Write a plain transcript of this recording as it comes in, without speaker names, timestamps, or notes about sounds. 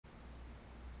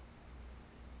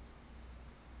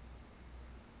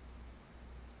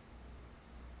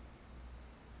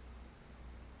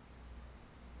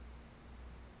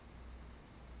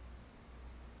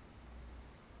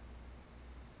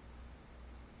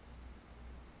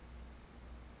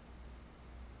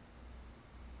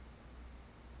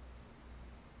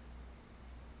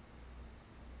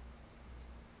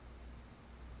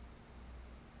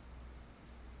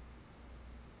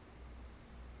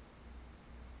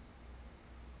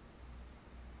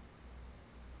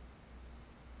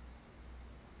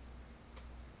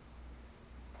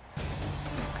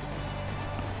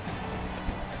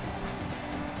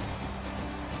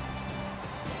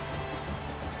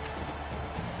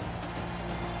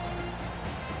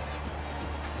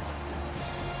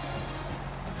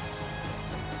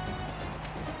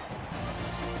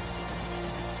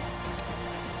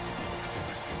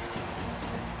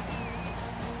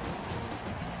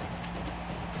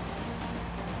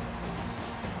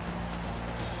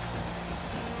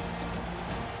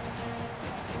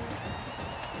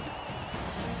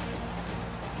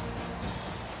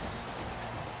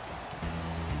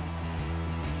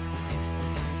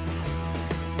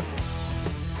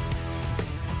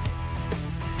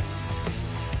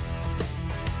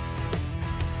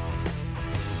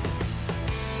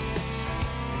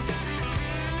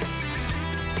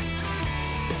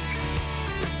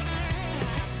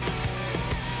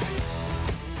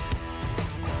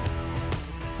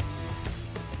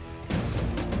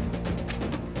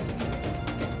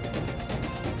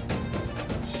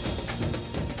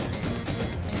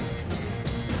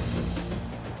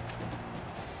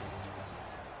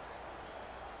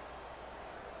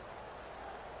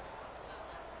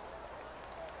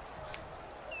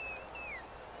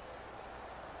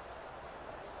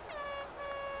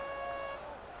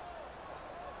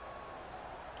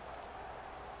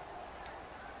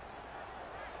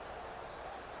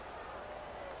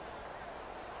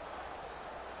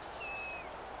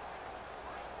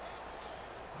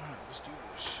do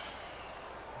this.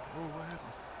 Oh, what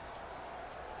happened?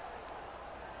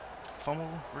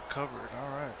 Fumble recovered. All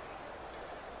right.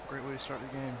 Great way to start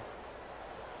the game.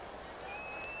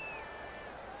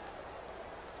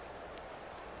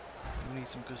 We need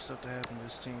some good stuff to happen to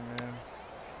this team, man.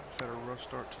 We've had a rough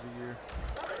start to the year.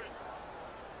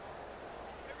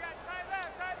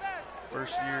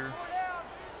 First year.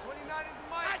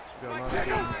 So we got a lot of things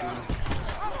to do.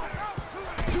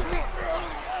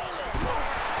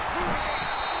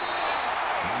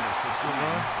 Number 16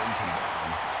 brings him down.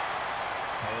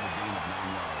 Call it a gain of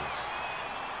 9 yards.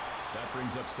 That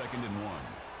brings up 2nd and 1.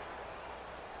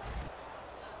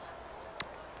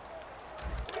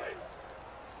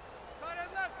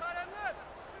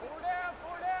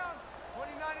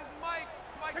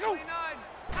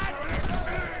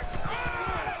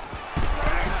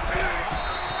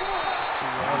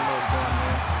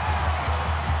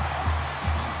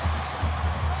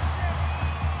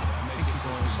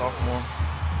 Sophomore.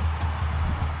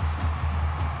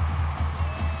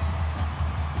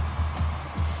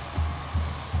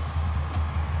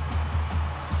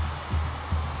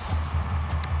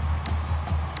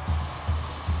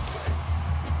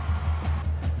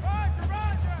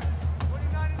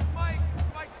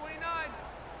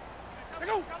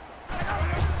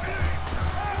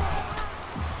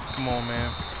 Come on,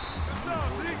 man. No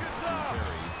gain.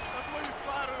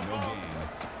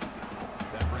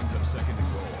 That brings up 2nd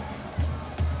and goal.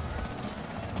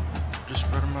 Just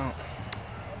spread them out.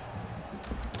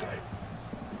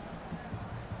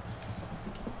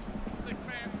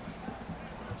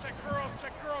 Check girls,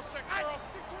 check girls, check girls.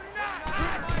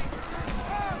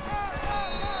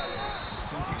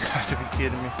 You gotta be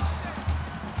kidding me.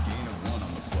 Gain of 1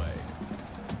 on the play.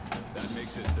 That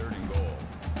makes it 3rd and goal.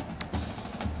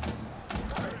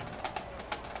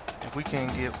 If we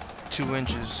can't get 2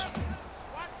 inches,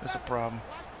 that's a problem.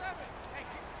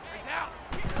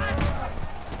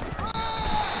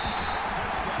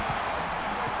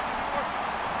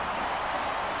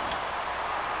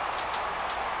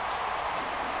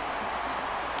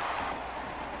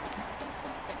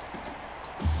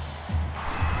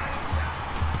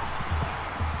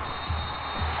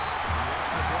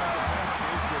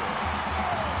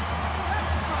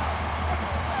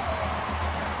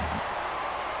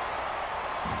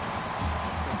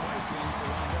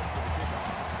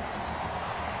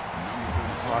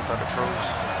 Oh, I thought it froze.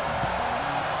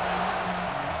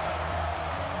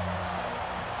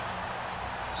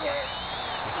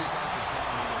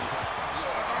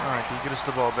 All right, can you get us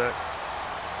the ball back?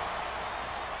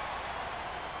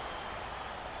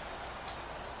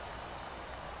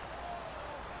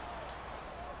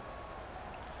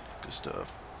 Good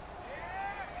stuff.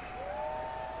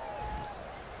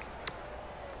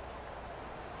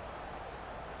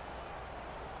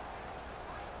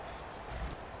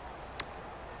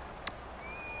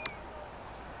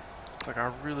 Like,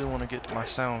 I really want to get my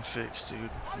sound fixed,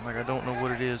 dude. Like, I don't know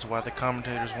what it is, why the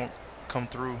commentators won't come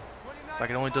through.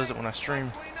 Like, it only does it when I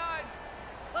stream.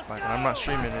 Like, when I'm not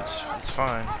streaming, it's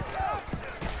fine.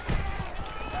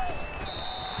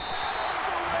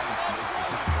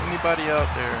 If anybody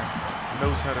out there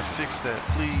knows how to fix that,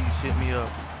 please hit me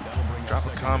up. Drop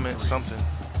a comment, something.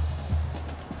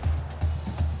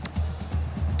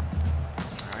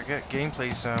 I got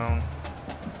gameplay sound,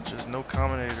 just no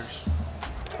commentators.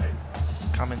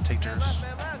 Commentators.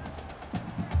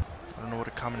 I don't know what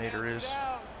a commentator is.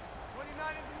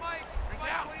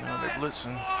 No, they're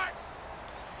blitzing.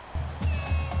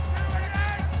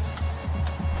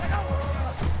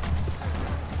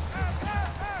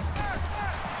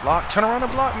 Block, turn around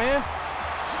and block, man.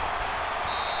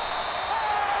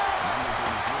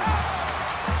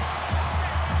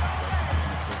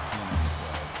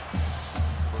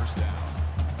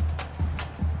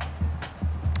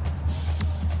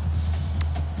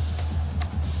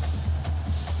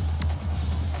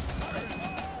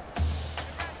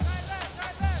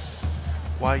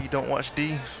 Why you don't watch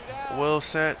D? Well,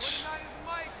 Satch,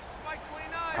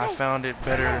 I found it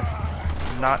better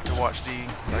not to watch D.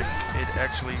 Like, it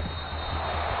actually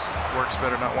works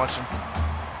better not watching.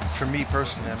 For me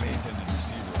personally, I mean,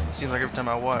 it seems like every time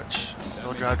I watch,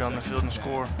 they'll drive down the field and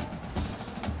score.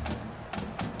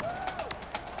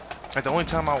 Like, the only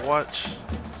time I watch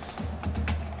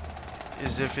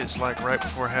is if it's like right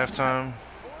before halftime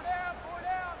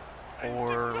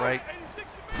or right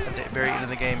at the very end of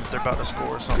the game if they're about to score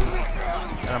or something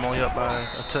and I'm only up by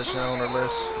a touchdown or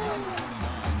less,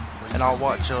 and I'll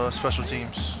watch special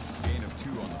teams.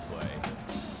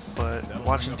 But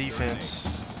watching defense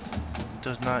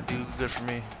does not do good for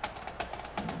me.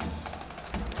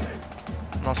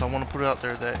 And also, I want to put it out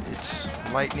there that it's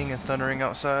lightning and thundering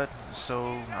outside,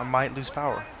 so I might lose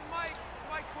power.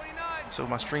 So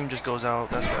my stream just goes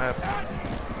out. That's what happened.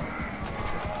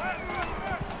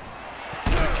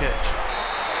 Good catch.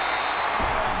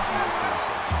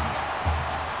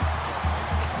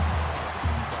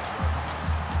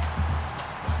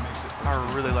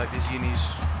 I really like these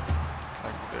unis.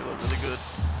 Like, they look really good.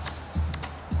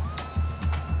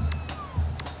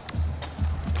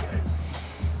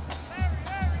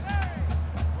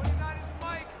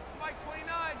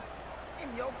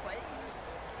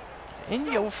 In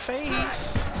your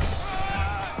face.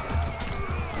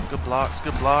 Good blocks,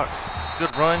 good blocks.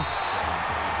 Good run.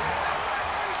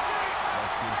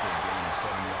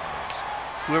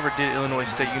 Whoever did Illinois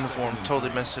State uniform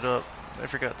totally messed it up. They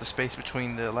forgot the space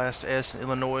between the last S in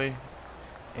Illinois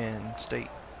and State.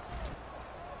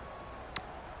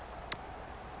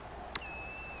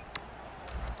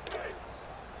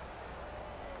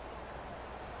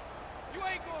 You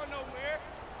ain't going nowhere.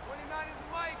 29 is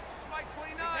Mike. Mike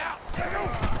 29.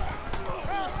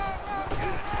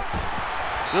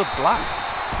 Good blocked.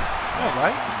 All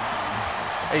right.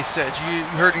 Hey, Seth, you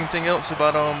heard anything else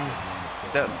about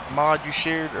that mod you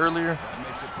shared earlier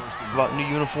about new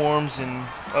uniforms and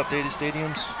updated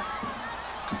stadiums?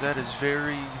 Because that is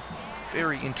very,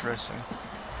 very interesting.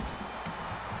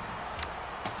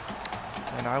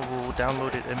 And I will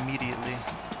download it immediately.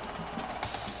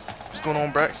 What's going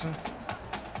on, Braxton?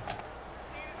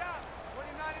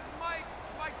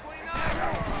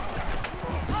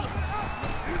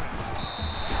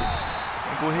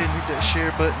 Go ahead and hit that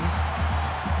share button.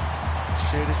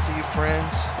 Share this to your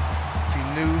friends. If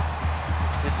you're new,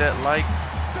 hit that like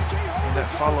and that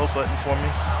follow button for me.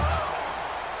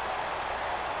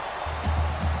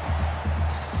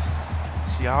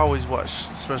 See, I always watch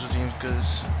special teams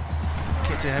because I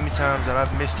can't tell you how many times that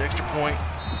I've missed extra point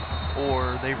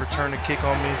or they return a kick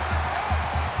on me.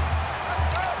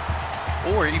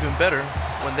 Or even better,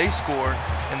 when they score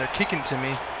and they're kicking to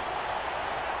me,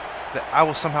 that I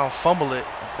will somehow fumble it,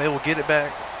 they will get it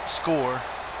back, score,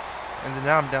 and then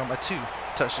now I'm down by 2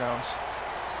 touchdowns.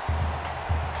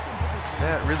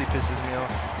 That really pisses me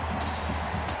off.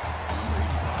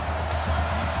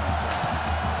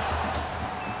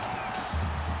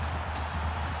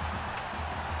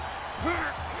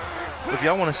 If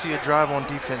y'all want to see a drive on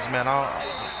defense, man,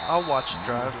 I'll watch it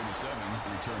drive.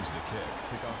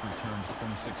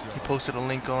 He posted a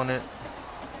link on it,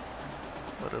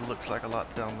 but it looks like a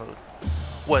lot to download.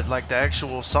 What, like the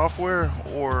actual software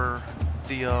or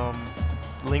the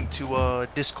link to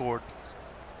Discord?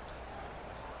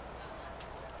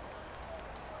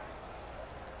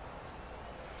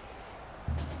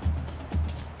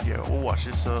 Yeah, we'll watch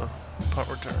this punt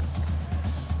return.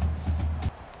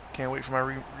 Can't wait for my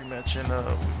rematch in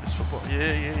this football.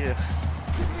 Yeah.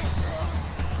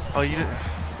 Oh, you didn't?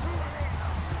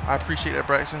 I appreciate that,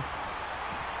 Bryson.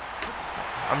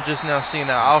 I'm just now seeing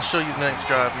that. I'll show you the next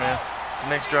drive, man. The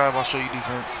next drive, I'll show you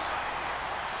defense.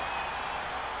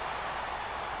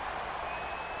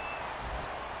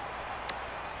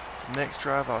 The next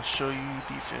drive, I'll show you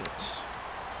defense.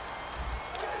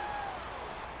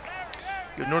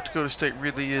 Good, North Dakota State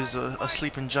really is a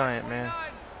sleeping giant, man,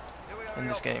 in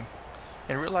this game.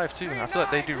 In real life, too. I feel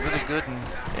like they do really good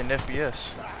in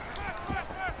FBS.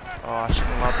 Oh, I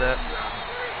shouldn't have allowed that.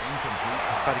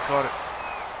 I thought he caught it.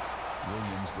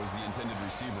 Williams was the intended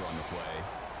receiver on the play.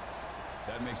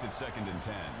 That makes it 2nd and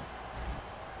 10.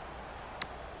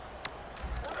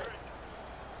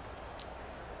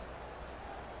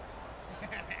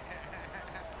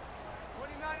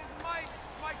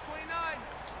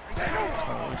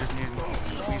 Oh, we just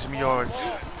need some yards.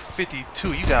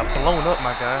 52. You got blown up,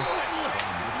 my guy.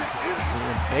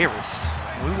 You're embarrassed.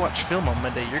 When we watch film on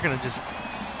Monday, you're gonna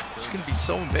be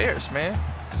so embarrassed, man.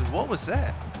 Because what was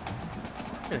that?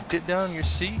 You're gonna dip down in your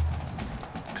seat,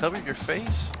 cover your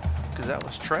face, because that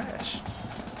was trash.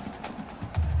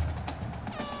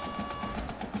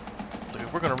 Look,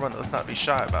 if we're gonna run it, let's not be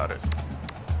shy about it.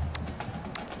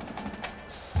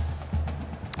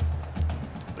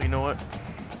 But you know what?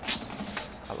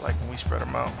 I like when we spread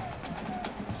them out.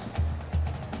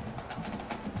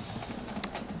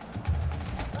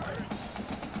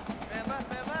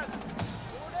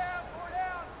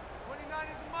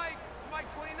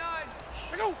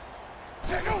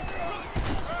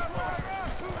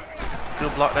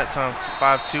 Good block that time,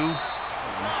 5-2.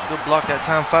 Good block that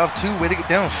time, 5-2. Way to get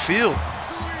downfield.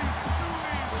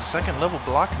 Second level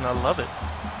blocking, I love it.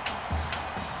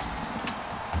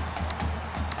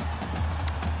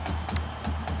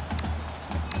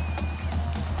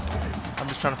 I'm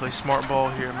just trying to play smart ball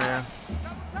here, man.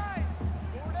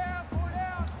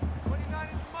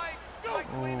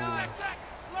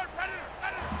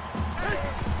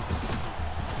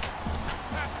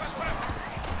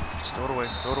 Throw it away.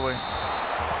 Throw it away.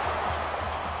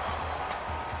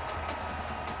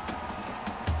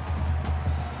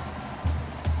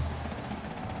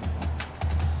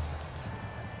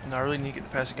 No, I really need to get the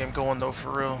passing game going though,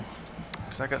 for real.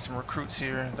 Because I got some recruits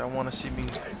here that want to see me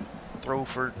throw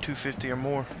for 250 or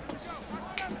more.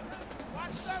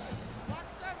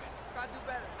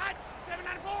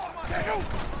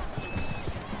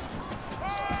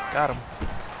 Got him.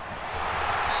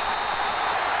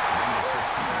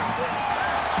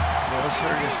 So let's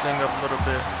hurry this thing up a little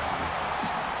bit.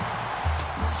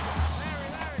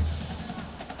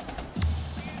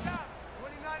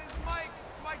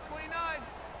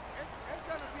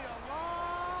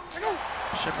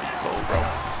 Shepard, go, bro.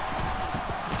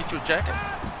 Get you a jacket.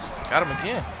 Got him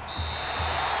again.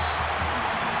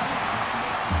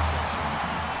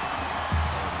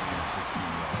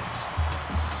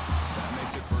 That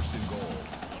makes it first and goal.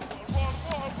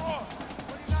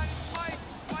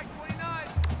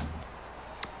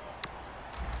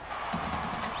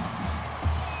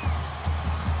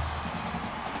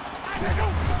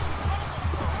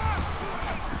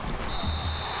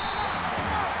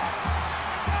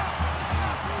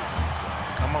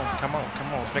 Come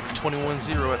on. Make it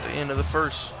 21-0 at the end of the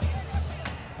first.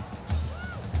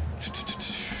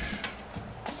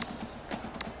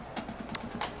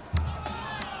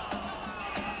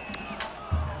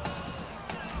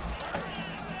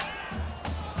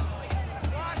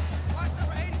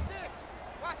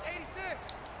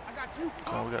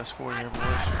 Oh, we got a score here, boys.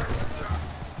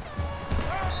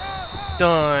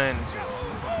 Done.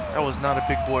 That was not a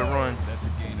big boy run. That's a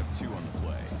gain of 2 on the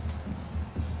play.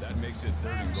 That makes it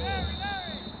 3rd and goal.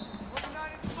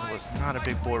 That was not a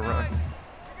big boy run.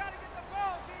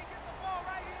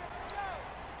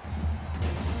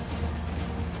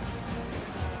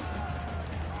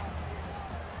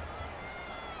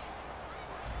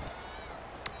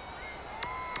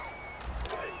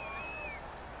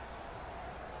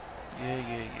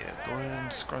 Yeah. Go ahead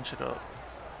and scrunch it up.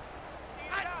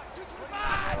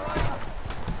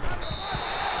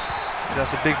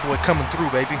 That's a big boy coming through,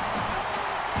 baby.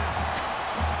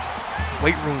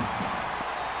 Weight room.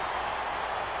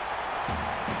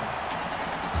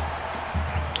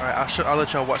 Alright, I'll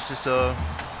let y'all watch this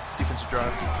defensive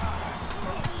drive.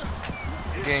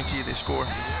 Guarantee you they score.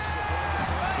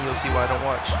 And you'll see why I don't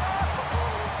watch.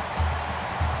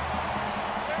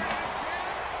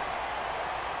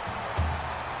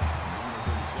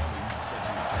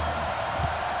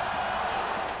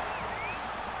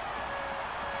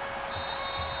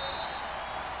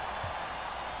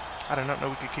 I did not know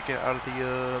we could kick it out of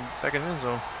the back of the end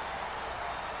zone.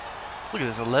 Look at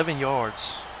this, 11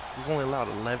 yards. We've only allowed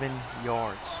 11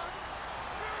 yards.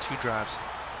 2 drives.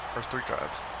 First 3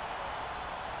 drives.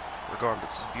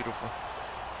 Regardless, it's beautiful.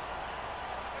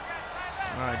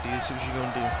 Alright, D, let's see what you're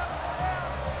gonna do.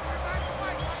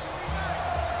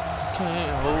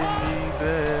 Can't hold me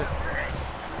back.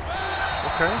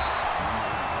 Okay.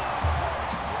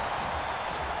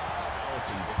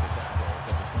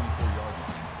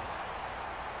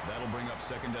 That'll bring up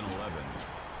 2nd and 11.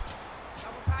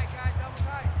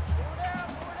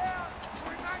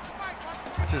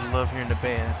 I just love hearing the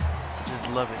band. I just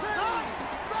love it.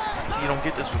 See, you don't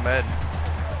get this with Madden.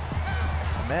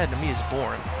 Madden to me is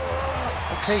boring.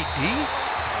 Okay, D.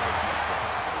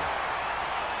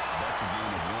 That's a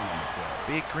gain of 1 on the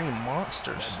play. Big green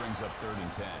monsters. That brings up 3rd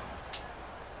and 10.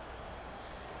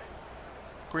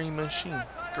 Green machine.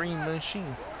 Green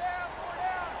machine.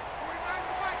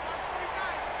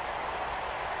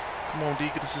 Come on, D,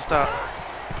 get us a stop.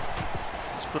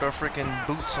 Let's put our freaking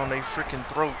boots on their freaking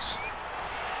throats.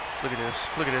 Look at this.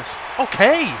 Look at this.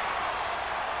 Okay.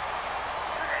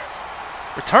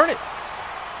 Return it.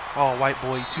 Oh, white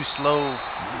boy, you too slow.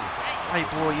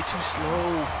 White boy, you too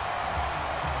slow.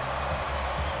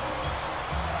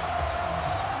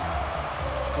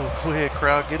 Let's go. Go ahead,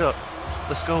 crowd. Get up.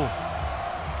 Let's go.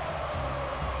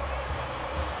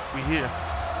 We here.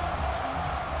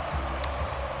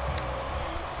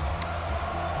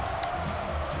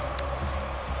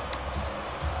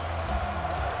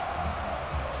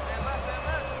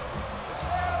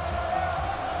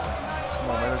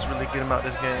 Let's really get him out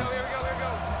this game.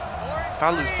 If I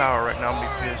lose power right now, I'm gonna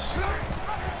be pissed.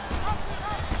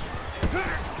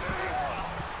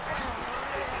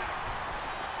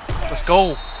 Let's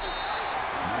go. It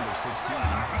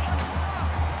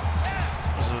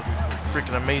was a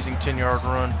freaking amazing 10-yard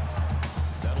run.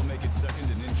 That'll make it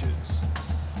 2nd and inches.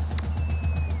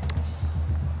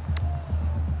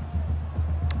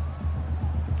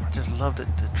 I just love the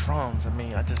drums. I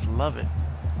mean, I just love it.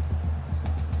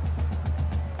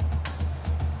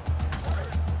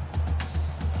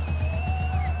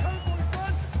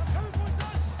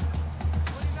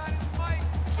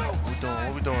 What we doing?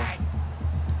 What we doing?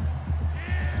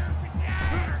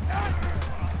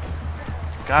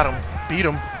 Got him. Beat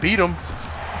him. Beat him.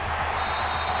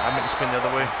 I meant to spin the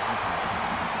other way.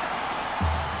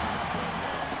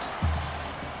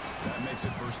 That makes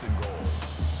it 1st and goal.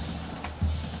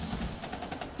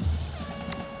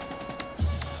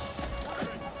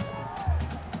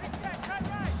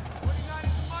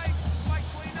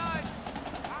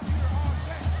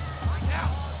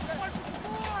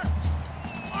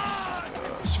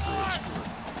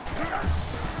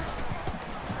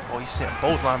 Oh, he sent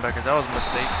both linebackers. That was a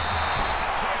mistake.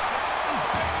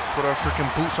 Put our freaking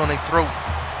boots on their throat.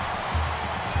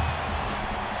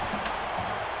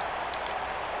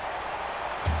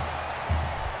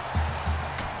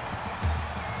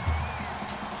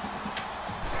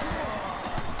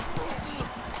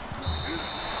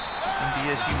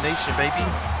 NDSU Nation, baby.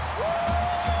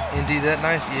 ND that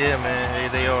nice? Yeah, man. Hey,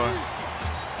 they are.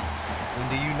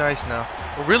 NDU nice now.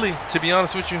 Well, really, to be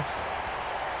honest with you,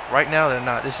 right now they're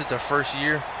not. This is their first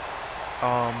year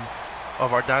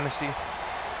of our dynasty,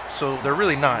 so they're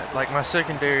really not. Like my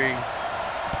secondary,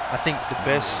 I think the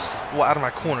best, well, out of my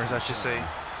corners, I should say,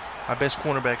 my best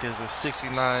cornerback is a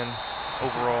 69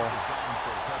 overall.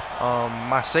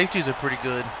 My safeties are pretty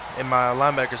good, and my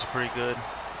linebackers are pretty good,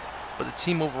 but the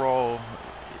team overall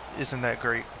isn't that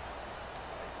great.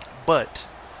 But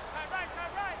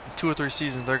in 2 or 3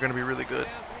 seasons, they're going to be really good.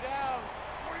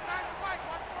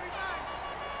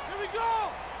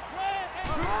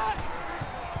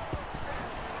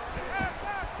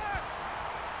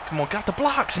 Come on, got the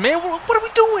blocks, man. What are we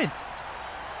doing?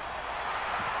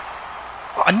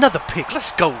 Oh, another pick.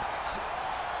 Let's go.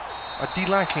 Our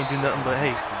D-line can't do nothing but,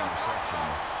 hey.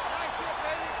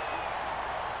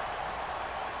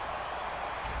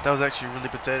 That was actually really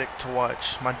pathetic to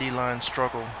watch my D-line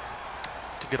struggle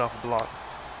to get off a block.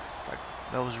 Like,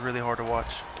 that was really hard to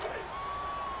watch.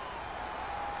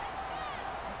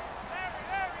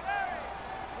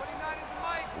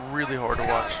 Really hard to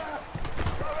watch.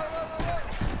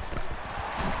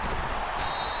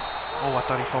 Oh, I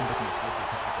thought he fumbled me.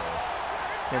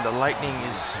 And the lightning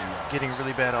is getting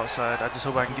really bad outside. I just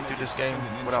hope I can get through this game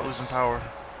without losing power.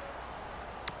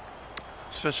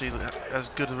 Especially as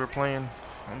good as we're playing,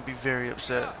 I'm going to be very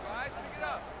upset.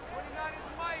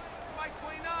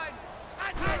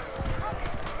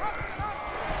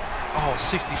 Oh,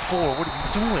 64. What are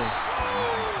you doing?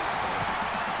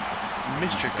 You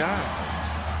missed your guy.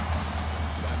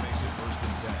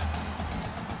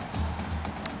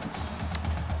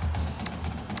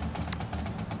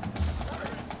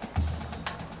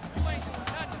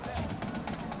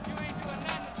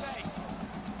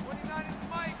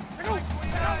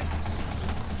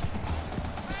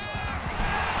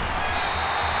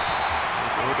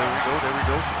 There we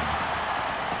go.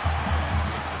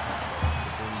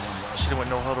 I should have went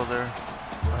no huddle there.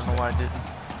 I don't know why I didn't.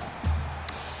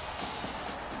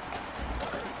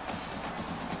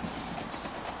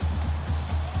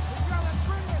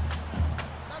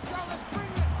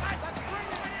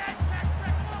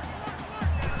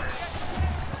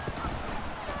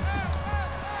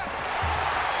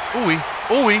 Ooh-wee,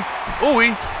 ooh-wee,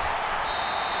 ooh-wee.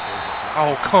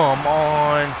 Oh, come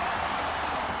on.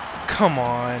 Come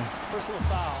on. Personal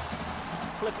foul.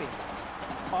 Clipping.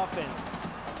 Offense.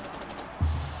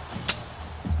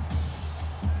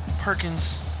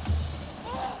 Perkins.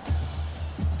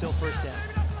 Still first down.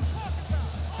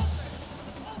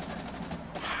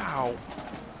 How?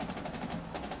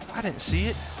 I didn't see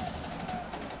it.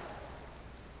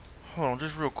 Hold on,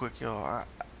 just real quick, y'all.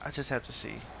 I just have to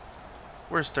see.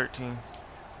 Where's 13?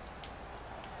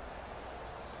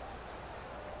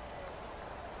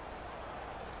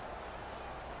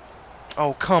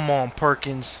 Oh, come on,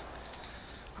 Perkins.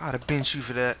 I'd have benched you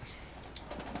for that.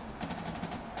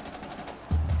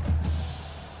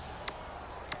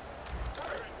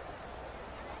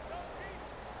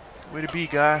 Way to be,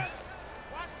 guy.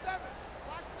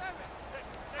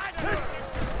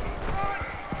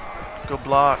 Good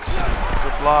blocks.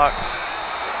 Good blocks.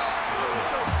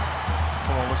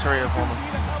 Come on, let's hurry up on them.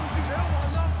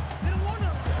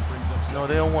 No,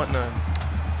 they don't want none.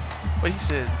 But he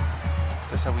said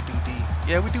that's how we do D.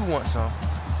 Yeah, we do want some.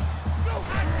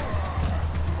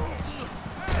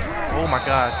 Oh my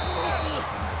God.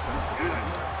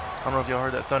 I don't know if y'all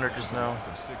heard that thunder just now,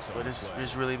 but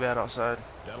it's really bad outside.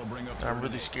 I'm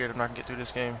really scared I'm not gonna get through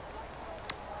this game.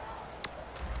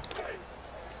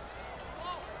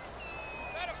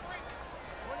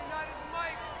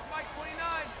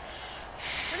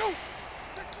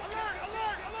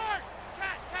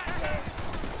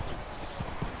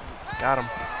 Got him.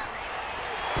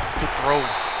 Good throw.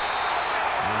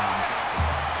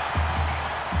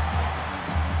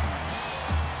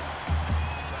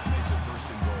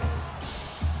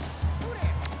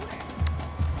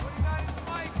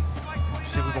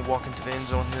 walk into the end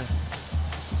zone here.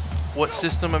 What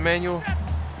system, Emmanuel?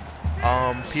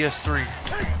 PS3.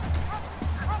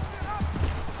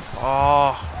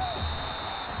 Oh.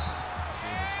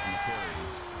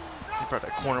 He brought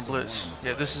that corner blitz.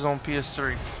 Yeah, this is on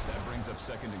PS3.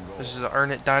 This is an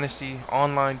EarnIt Dynasty,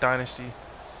 online Dynasty.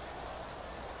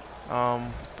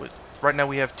 But right now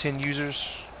we have 10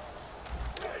 users.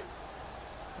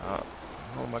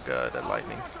 Oh my God, that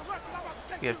lightning.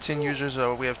 We have 10 users.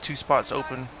 We have 2 spots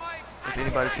open. If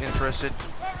anybody's interested,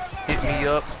 hit me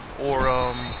up. Or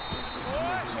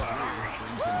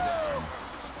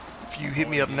if you hit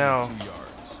me up now,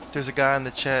 there's a guy in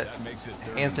the chat,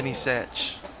 Anthony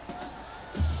Satch.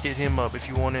 Hit him up if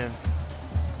you want in.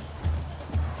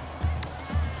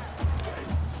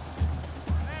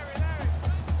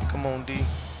 Come on, D.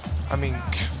 I mean,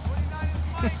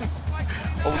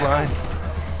 O-line.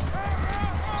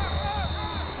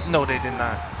 No, they did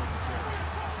not.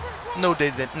 No,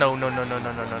 they did. No.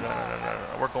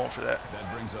 We're going for that.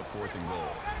 That brings up 4th and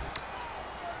goal.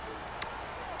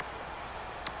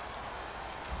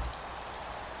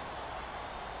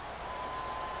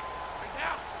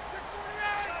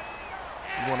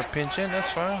 You want to pinch in?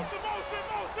 That's fine.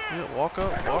 Yeah, walk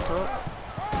up.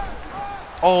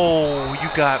 Oh, you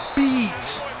got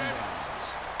beat.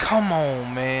 Come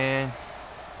on, man.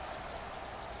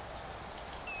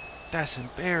 That's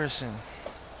embarrassing.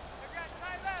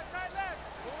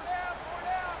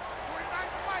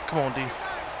 Come on, D.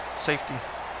 Safety.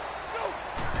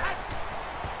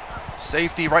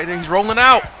 Safety right there. He's rolling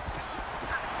out.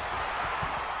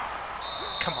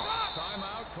 Come on.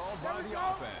 Timeout called by the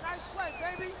offense.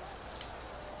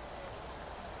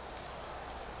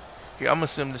 Here, I'm gonna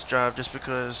sim this drive just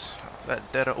because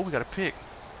that oh, we got a pick.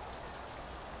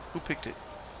 Who picked it?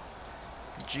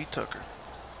 G Tucker.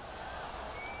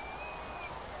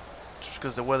 Just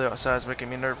because the weather outside is making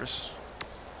me nervous.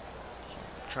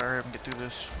 Try to hurry up and get through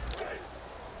this.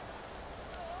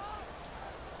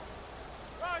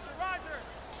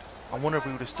 I wonder if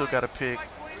we would have still got a pick,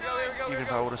 even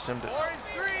if I would have simmed it.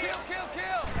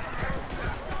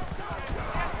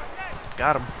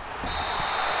 Got him.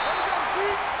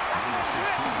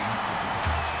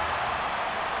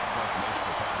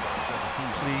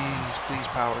 Please,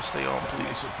 power, stay on,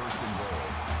 please.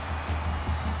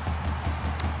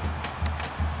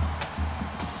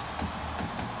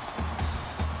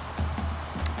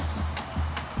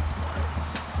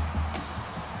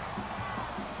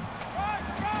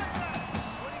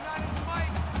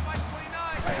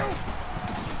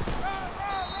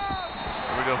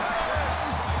 There we go.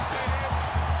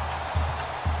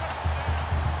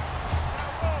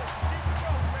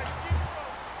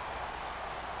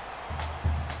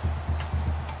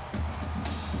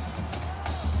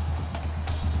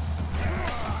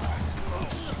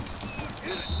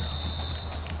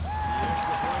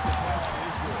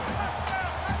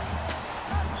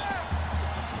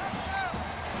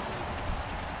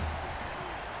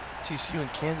 TCU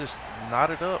and Kansas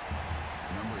knotted up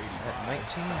at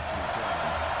 19.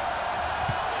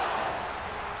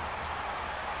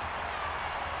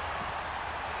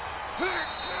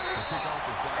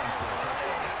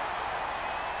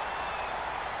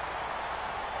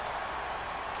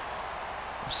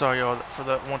 I'm sorry, y'all, for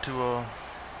that. Want to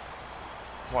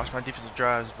watch my defensive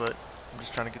drives, but I'm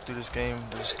just trying to get through this game.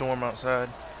 There's a storm outside.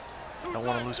 I don't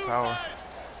want to lose power.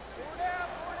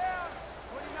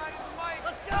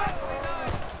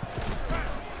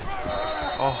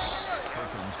 Oh,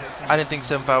 I didn't think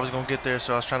 7-5 was going to get there,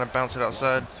 so I was trying to bounce it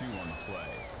outside.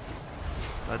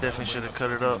 I definitely should have cut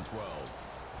it up.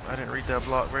 I didn't read that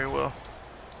block very well.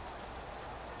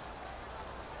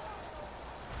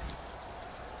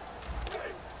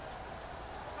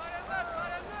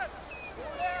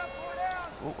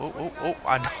 Oh,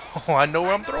 I know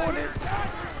where I'm throwing it.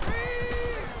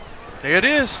 There it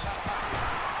is.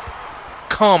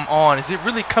 Come on, is it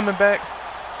really coming back?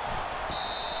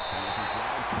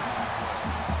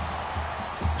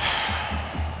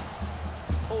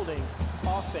 Holding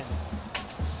offense.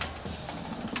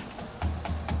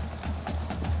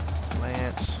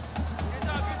 Lance.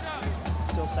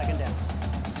 Still 2nd down.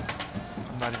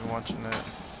 I'm not even watching that.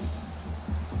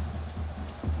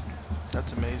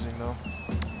 That's amazing, though.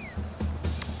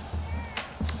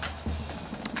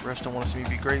 Refs don't want to see me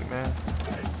be great, man.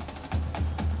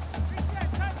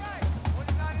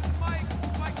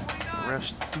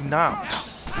 Refs do not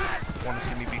want to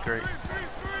see me be great.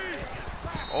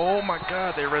 Oh my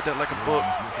God, they read that like a book.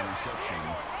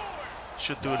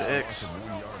 Should throw the X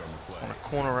on a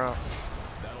corner route.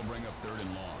 That'll bring up 3rd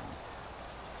and long.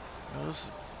 Well, this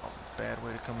is a bad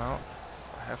way to come out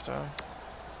at halftime.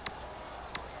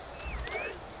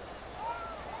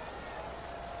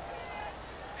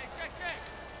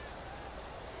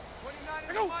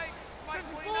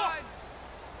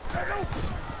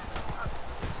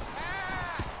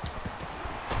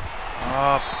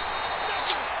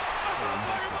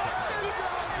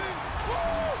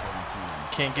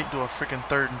 Can't get to a freaking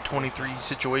 3rd and 23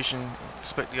 situation.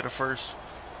 Expect to get a first.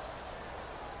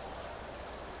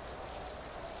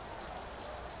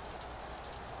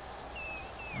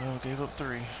 Oh, gave up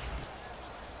 3.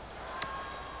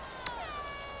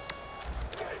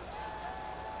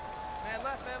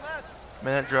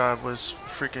 Man, that drive was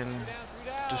freaking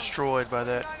destroyed by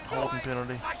that holding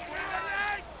penalty.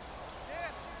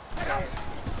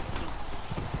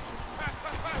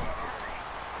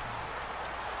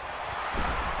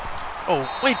 Oh,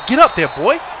 wait, get up there,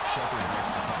 boy.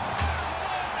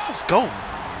 Let's go.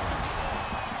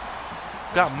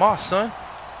 Got Moss, son.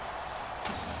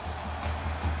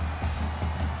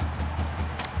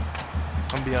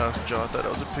 I'm gonna be honest with y'all, I thought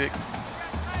that was a pick.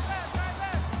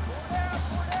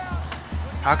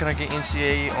 How can I get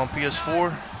NCAA on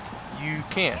PS4? You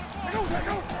can't.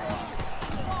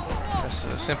 That's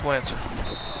a simple answer.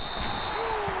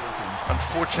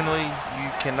 Unfortunately, you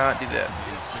cannot do that.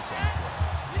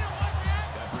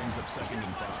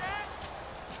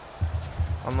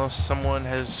 Unless someone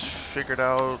has figured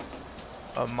out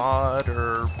a mod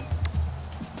or,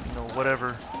 you know,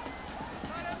 whatever.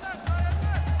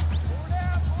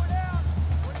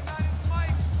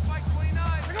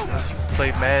 Unless you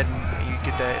play Madden and you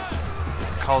get that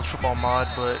college football mod,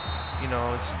 but you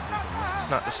know it's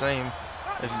not the same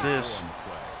as this.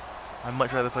 I'd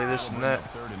much rather play this than that.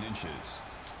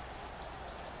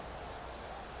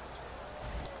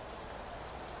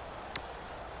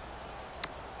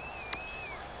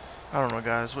 I don't know,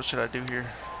 guys. What should I do here?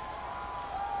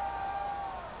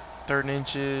 3rd and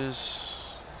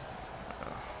inches.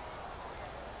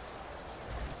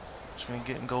 Just gonna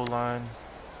get in goal line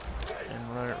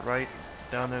and run it right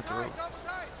down their throat.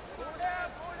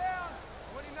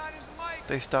 If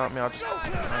they stop me, I'll just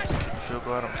kick the field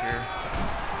goal. I don't care.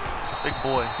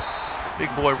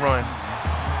 Big boy run.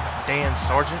 Dan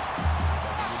Sargent.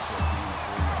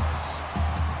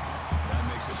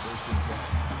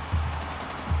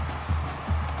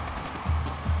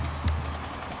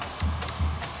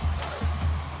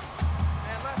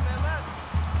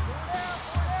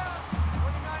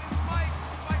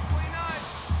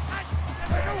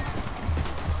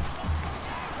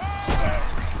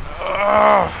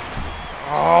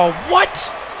 Oh,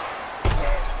 what?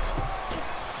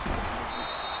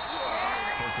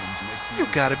 You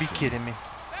gotta be kidding me.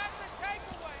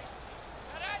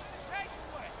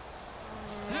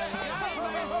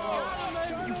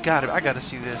 I gotta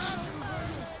see this.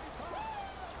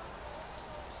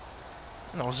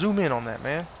 No, zoom in on that,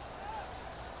 man.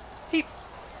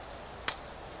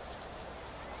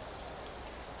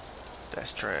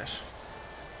 That's trash.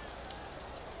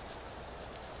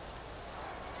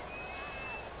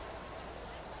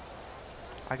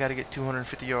 I got to get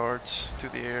 250 yards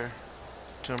through the air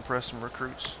to impress some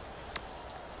recruits.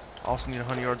 Also need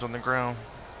 100 yards on the ground,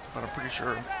 but I'm pretty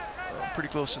sure I'm pretty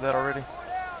close to that already.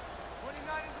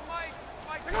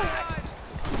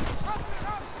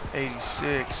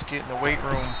 86, get in the weight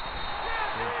room.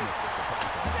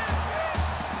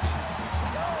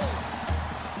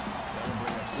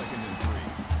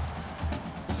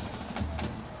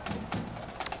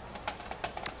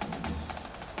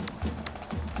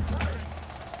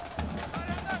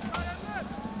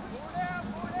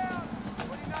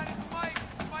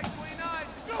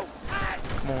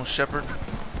 Come on, Shepard.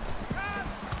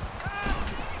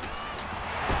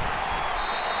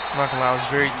 I'm not gonna lie, I was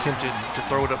very tempted to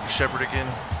throw it up to Shepard again.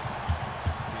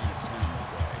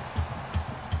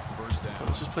 But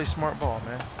let's just play smart ball,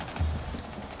 man.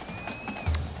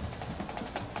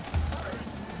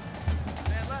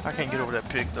 I can't get over that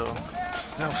pick though.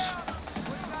 That was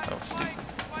stupid.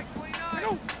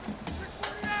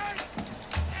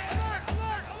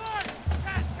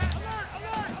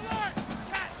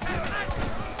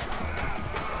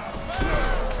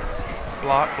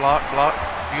 Block, block, block.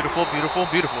 Beautiful, beautiful,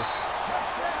 beautiful.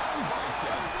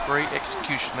 Great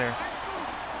execution there.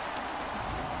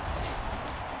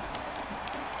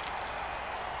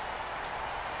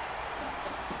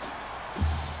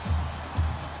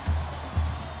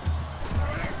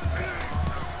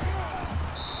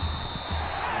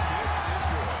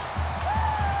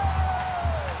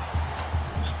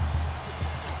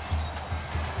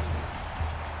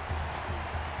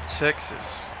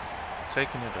 Texas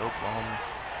taking it to Oklahoma.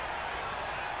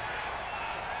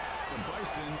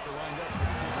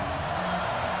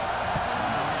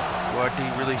 YD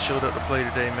really showed up to play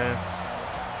today, man.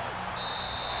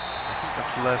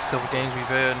 After the last couple games we've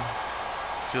had,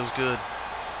 feels good.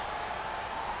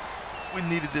 We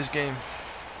needed this game.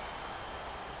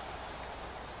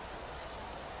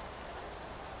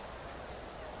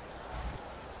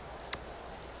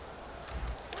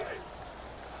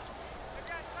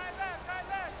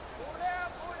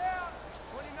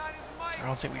 I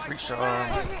don't think we've reached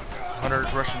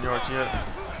 100 rushing yards yet.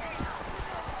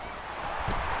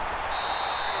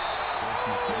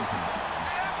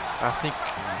 I think,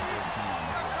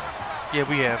 yeah,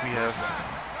 we have.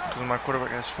 Because my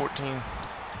quarterback has 14.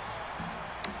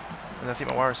 And I think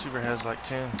my wide receiver has like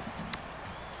 10.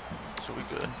 So we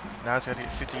good. Now it's got to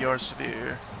get 50 yards to the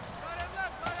air.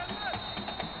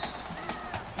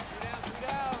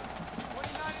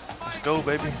 Let's go,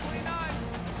 baby.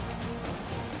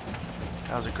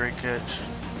 That was a great catch.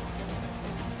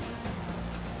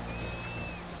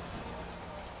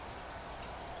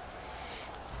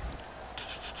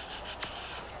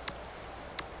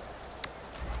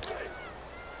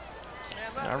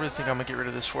 I really think I'm going to get rid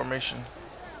of this formation. 3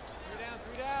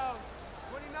 down.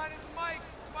 29 is Mike.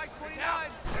 Mike 29. I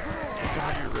think I'm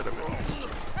going to get rid of it.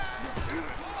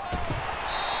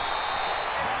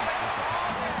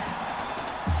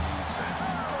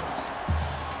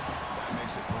 That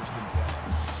makes it 1st and 10.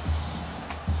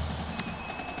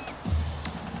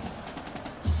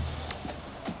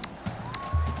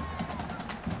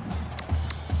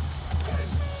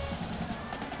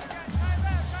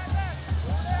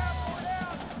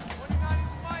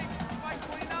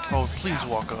 Oh, please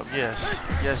walk up. Yes.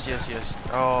 Yes, yes, yes.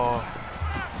 Oh.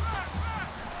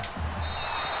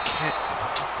 That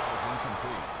was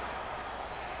incomplete.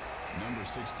 Number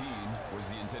 16 was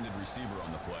the intended receiver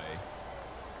on the play.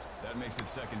 That makes it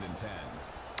 2nd and 10.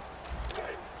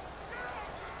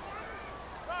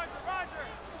 Roger.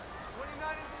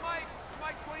 29 is Mike.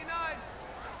 Mike 29.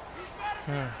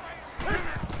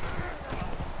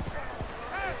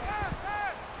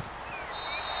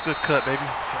 Good cut, baby.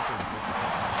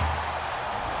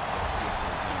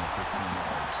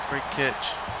 Great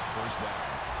catch. 1st down.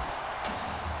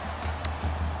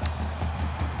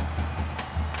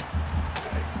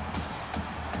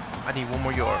 I need one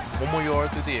more yard. One more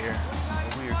yard through the air.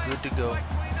 And we are good to go.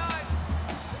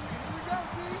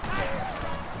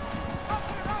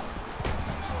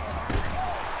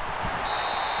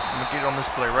 I'm going to get it on this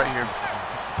play right here.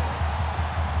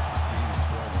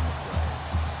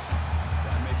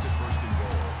 That makes it 1st and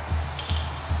goal.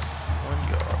 1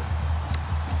 yard.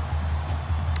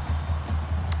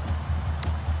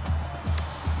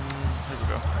 Here we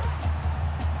go.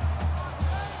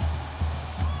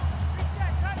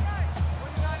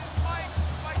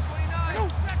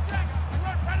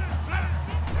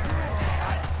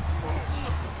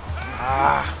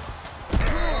 Ah,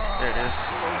 there it is.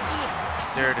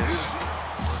 There it is.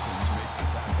 Makes the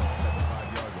tackle at the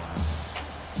 5-yard line.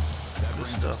 That Good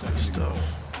brings stuff, up good 2nd and goal.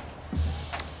 stuff.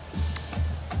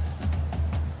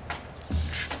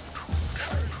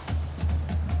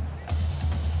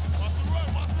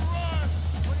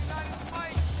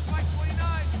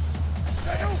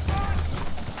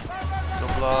 No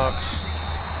blocks.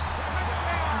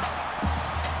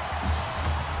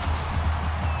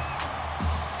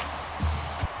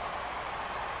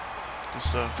 Good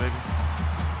stuff, baby.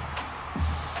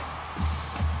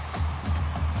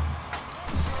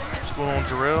 What's going on,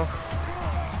 Jarrell?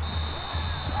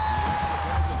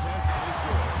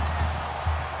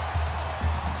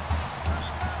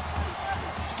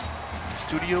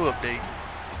 Studio update.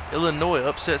 Illinois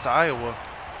upsets Iowa.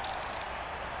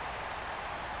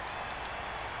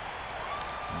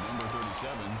 Number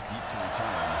 37, deep to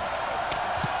return.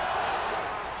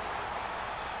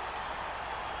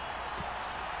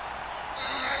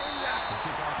 The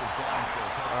kickoff is down for a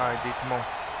touchdown. All right, D, come on.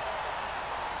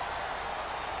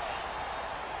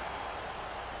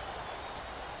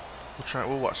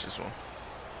 We'll watch this one.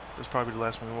 This is probably the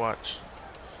last one we watch.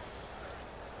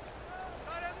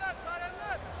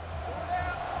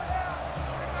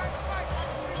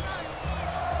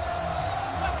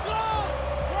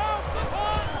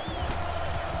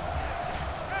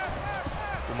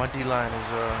 But my D-line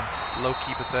is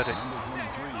low-key pathetic. Number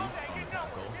 23 on the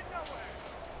tackle.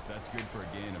 That's good for a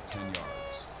gain of 10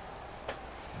 yards.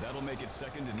 That'll make it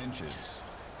 2nd and inches.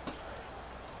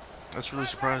 That's really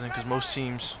surprising because most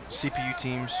teams, CPU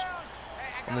teams,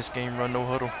 on this game run no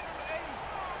huddle.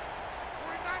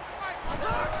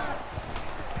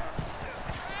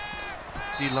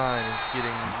 D-line is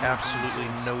getting absolutely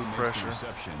no Makes the pressure.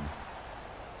 reception.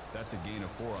 That's a gain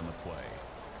of 4 on the play.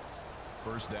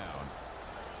 1st down.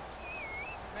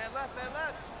 Man left.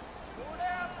 4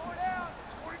 down.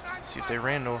 49. See, if they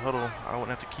ran no huddle, I wouldn't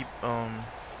have to keep going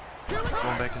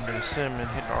back into the sim and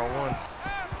hitting R1.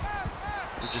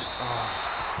 We just,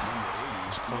 Number 80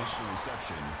 Makes the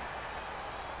reception.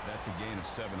 That's a gain of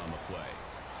 7 on the play.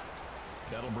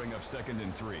 That'll bring up 2nd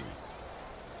and 3.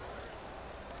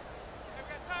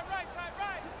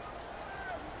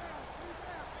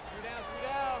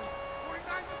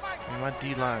 I mean, my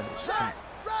D-line is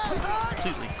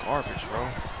completely garbage, bro.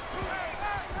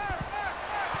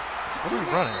 What are we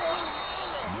running?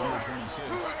 Number 26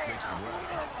 makes the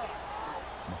grab.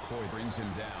 McCoy brings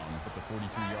him down at the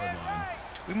 43-yard line.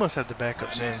 We must have the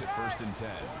backups in. Makes it 1st and 10.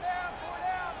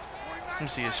 Let me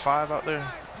see, is 5 out there?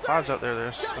 5's out there.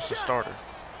 That's a starter.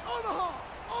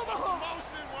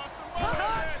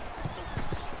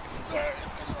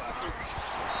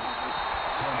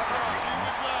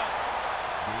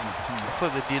 I feel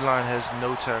like the D-line has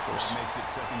no tackles. Makes it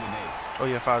 2nd and 8. Oh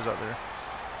yeah, 5's out there.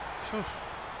 Whew.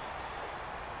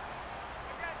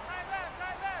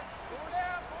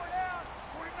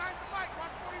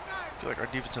 I feel like our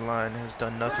defensive line has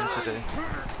done nothing today.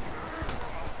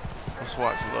 Let's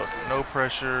watch. Look, no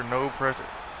pressure, no pressure.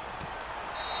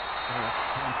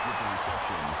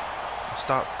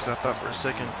 Stop, because I thought for a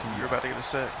second you were about to get a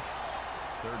sack.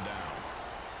 3rd down.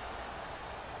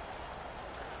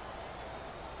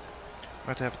 I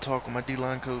have to have a talk with my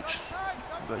D-line coach.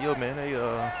 He's like, yo, man, hey,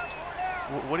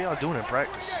 what are y'all doing in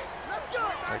practice?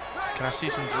 Like, can I see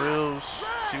some drills?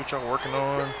 See what y'all working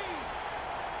on?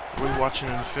 What are we watching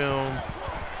in the film?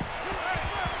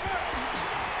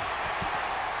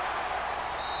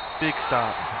 Big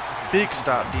stop. Big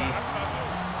stop, D.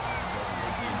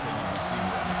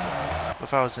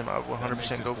 If I was him, I would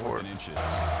 100% go for it.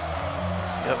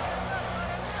 Yep.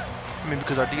 I mean,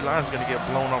 because our D-line is going to get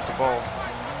blown off the ball.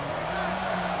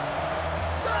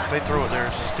 If they throw it there,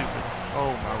 it's stupid.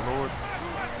 Oh, my Lord.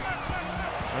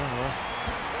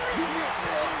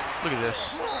 Look at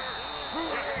this.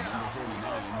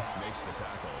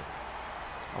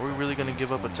 Are we really going to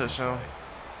give up a touchdown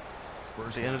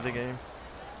at the end of the game?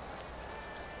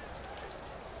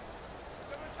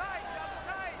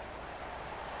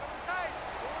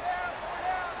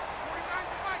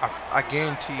 I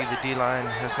guarantee you the D-line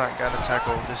has not got a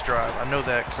tackle this drive. I know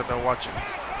that because I've been watching.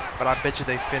 But I bet you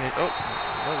they finished. Oh,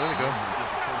 there we go.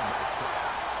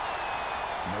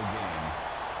 No gain.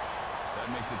 That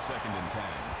makes it 2nd and 10.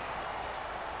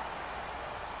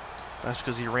 That's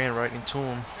because he ran right into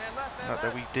him. Not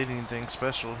that we did anything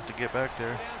special to get back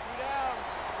there.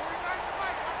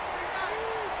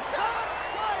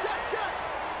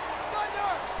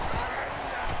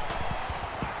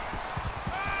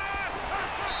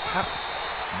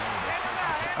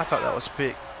 I thought that was a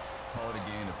pick.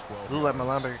 It looked like my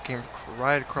linebacker came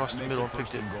right across the middle and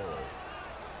picked it.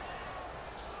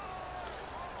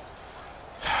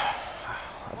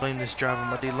 I blame this drive on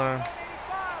my D-line.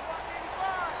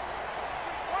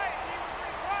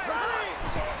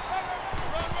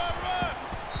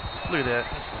 Look at that.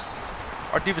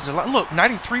 Our defensive line. Look,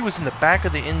 93 was in the back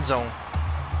of the end zone.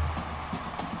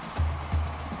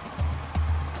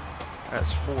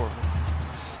 That's horrible.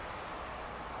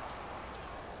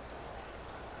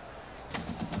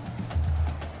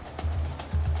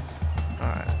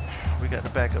 Alright, we got the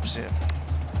backups in.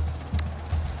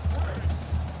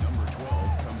 Number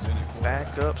 12 comes in at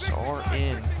quarterback. Backups are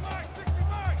in.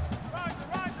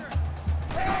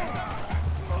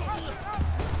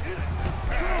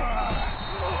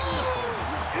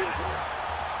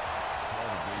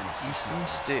 Easton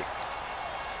Stick.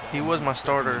 He was my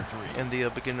starter in the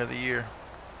beginning of the year,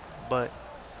 but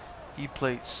he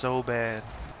played so bad.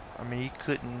 I mean, he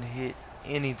couldn't hit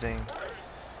anything.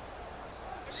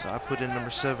 So I put in number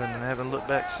 7 and haven't looked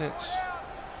back since.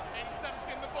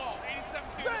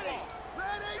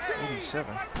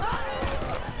 87?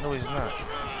 No, he's not.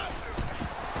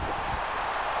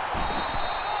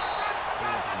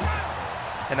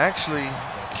 And actually,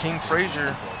 King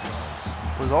Frazier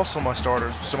was also my starter.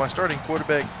 So my starting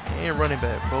quarterback and running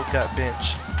back both got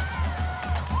benched.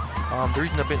 The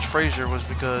reason I benched Frazier was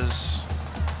because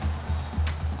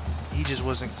he just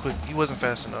wasn't quick. He wasn't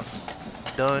fast enough.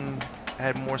 Dunn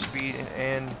had more speed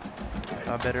and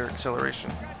better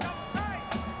acceleration.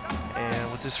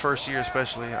 And with this first year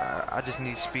especially, I just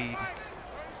need speed.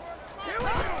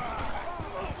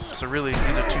 So really,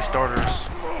 these are 2 starters,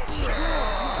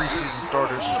 preseason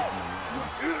starters.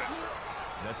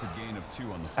 That's a gain of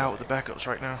 2 on the play. Out with the backups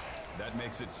right now. That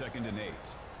makes it 2nd and 8.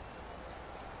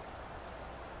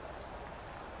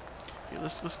 Yeah,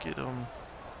 let's get a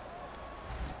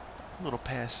little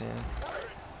pass in.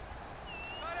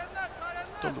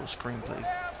 Do a little screenplay.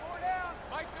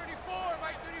 Mike 34,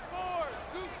 Mike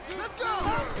 34. Let's go.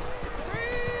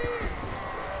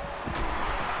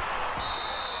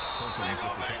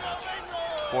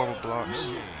 Horrible blocks.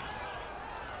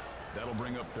 That'll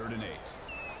bring up 3rd and 8.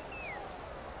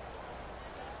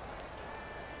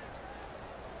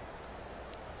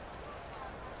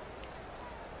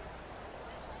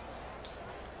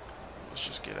 Let's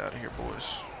just get out of here,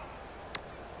 boys.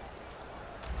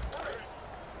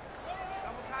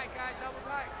 Double tight, guys, double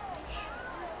tight.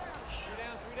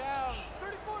 3 down.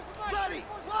 34's the mic. Ready,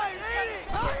 play, 80.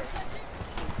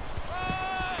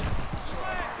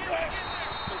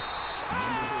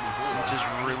 It's just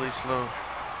really slow.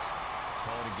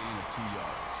 Call it a gain of 2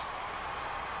 yards.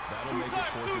 That'll make it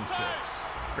 4th and 6.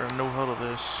 Got no huddle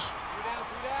this.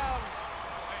 3 down.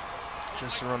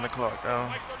 Just to run the clock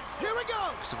down. Here we go.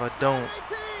 Because if I don't,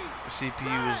 the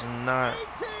CPU is not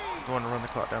going to run the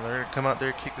clock down. They're going to come out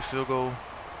there, kick the field goal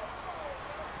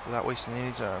without wasting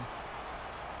any time.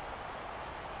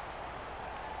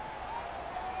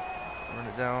 Run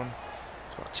it down.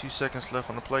 There's about 2 seconds left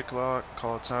on the play clock.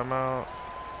 Call a timeout.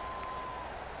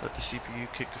 Let the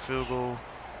CPU kick the field goal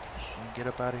and get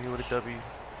up out of here with a W.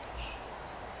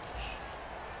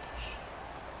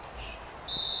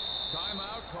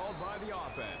 Timeout called by the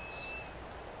offense.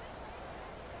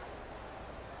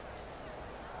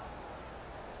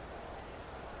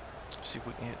 Let's see if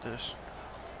we can hit this.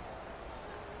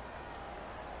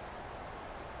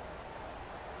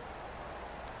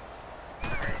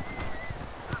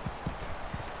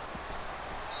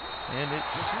 And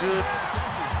it's good.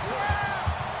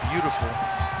 Beautiful.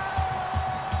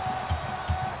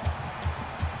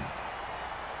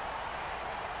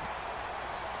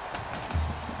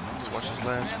 Let's watch this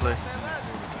last play.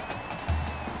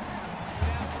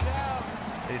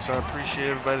 Hey, so I appreciate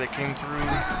everybody that came through,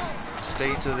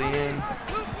 stayed to the end.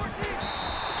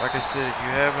 Like I said, if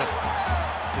you haven't,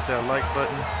 hit that like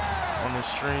button on this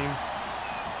stream.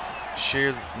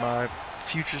 Share my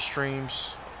future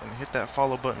streams and hit that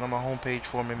follow button on my homepage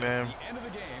for me, man.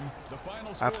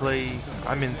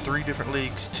 I'm in 3 different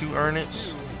leagues, 2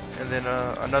 EarnIts, and then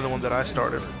another one that I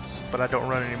started, but I don't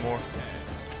run anymore.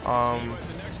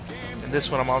 In this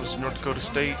one, I'm obviously North Dakota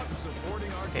State,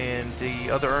 and the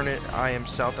other EarnIt, I am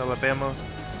South Alabama,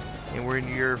 and we're in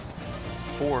year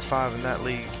 4 or 5 in that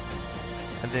league.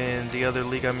 And then the other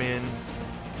league I'm in,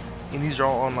 and these are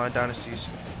all online dynasties,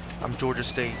 I'm Georgia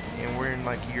State, and we're in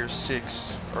like year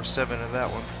 6 or 7 of that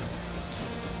one.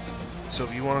 So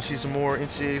if you want to see some more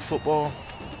NCAA football,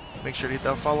 make sure to hit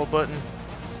that follow button.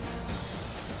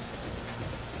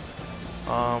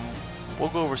 We'll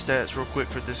go over stats real quick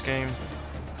for this game,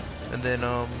 and then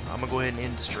I'm gonna go ahead and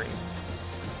end the stream.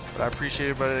 But I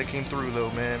appreciate everybody that came through,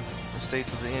 though, man, and stayed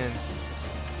to the end.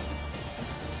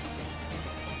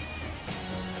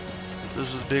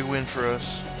 This was a big win for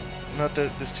us. Not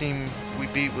that this team we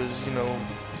beat was, you know,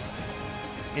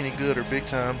 any good or big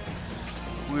time.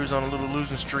 We was on a little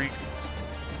losing streak.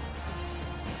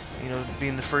 You know,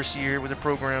 being the first year with the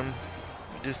program,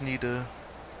 we just need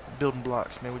building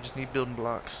blocks, man. We just need building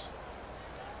blocks.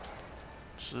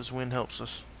 So this win helps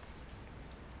us.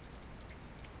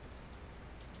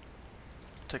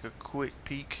 Take a quick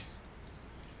peek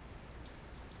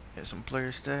at some player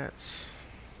stats.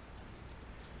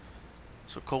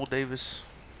 So Cole Davis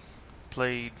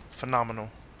played phenomenal.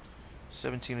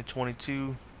 17 of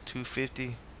 22,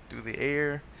 250 through the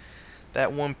air.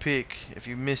 That one pick, if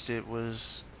you missed it,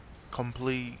 was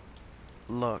complete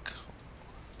luck.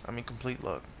 I mean, complete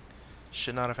luck.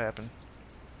 Should not have happened.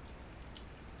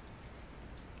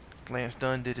 Lance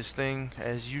Dunn did his thing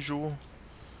as usual.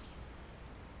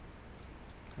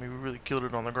 I mean, we really killed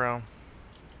it on the ground.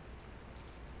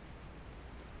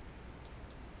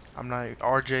 I'm not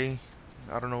RJ.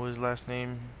 I don't know his last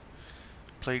name.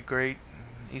 Played great.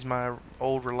 He's my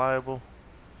old reliable.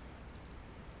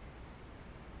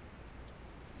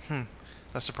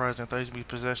 That's surprising. I thought he was going to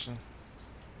be possession.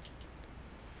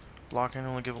 Blocking,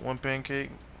 only give it 1 pancake.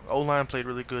 O-line played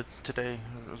really good today.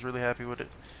 I was really happy with it.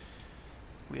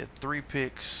 We had 3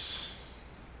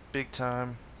 picks. Big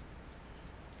time.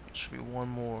 Should be 1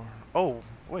 more. Oh,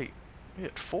 wait. We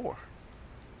had 4.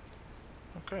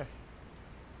 Okay.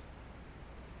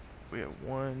 We had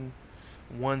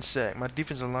one sack. My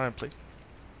defensive line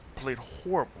played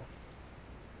horrible.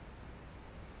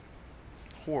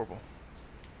 Horrible.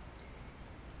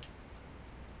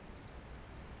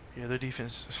 Yeah, their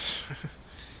defense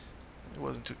it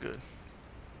wasn't too good.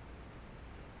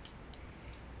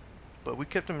 But we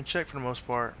kept them in check for the most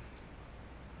part.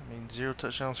 I mean, 0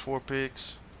 touchdowns, 4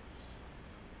 picks.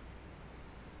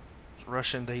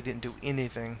 Rushing, they didn't do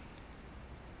anything.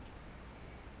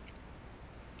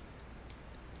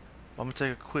 I'm gonna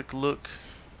take a quick look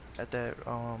at that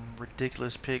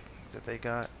ridiculous pick that they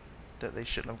got, that they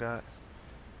shouldn't have got.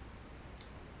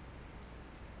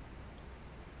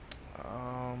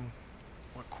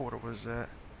 What quarter was that?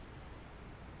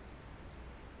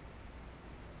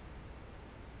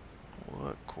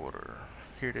 What quarter?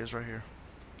 Here it is right here.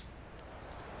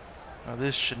 Now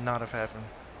this should not have happened.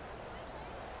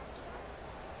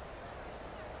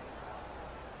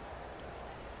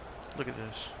 Look at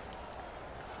this.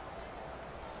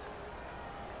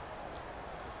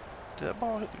 Did that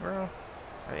ball hit the ground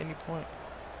at any point?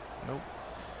 Nope.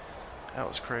 That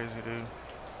was crazy, dude.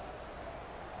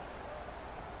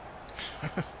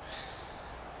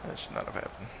 That should not have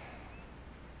happened.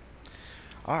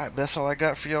 Alright, that's all I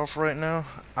got for y'all for right now.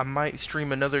 I might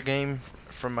stream another game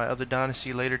from my other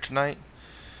Dynasty later tonight.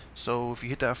 So if you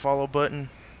hit that follow button,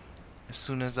 as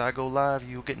soon as I go live,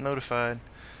 you'll get notified.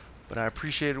 But I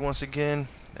appreciate it once again,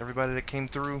 everybody that came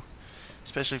through,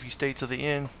 especially if you stayed to the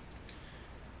end.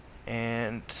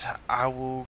 And I will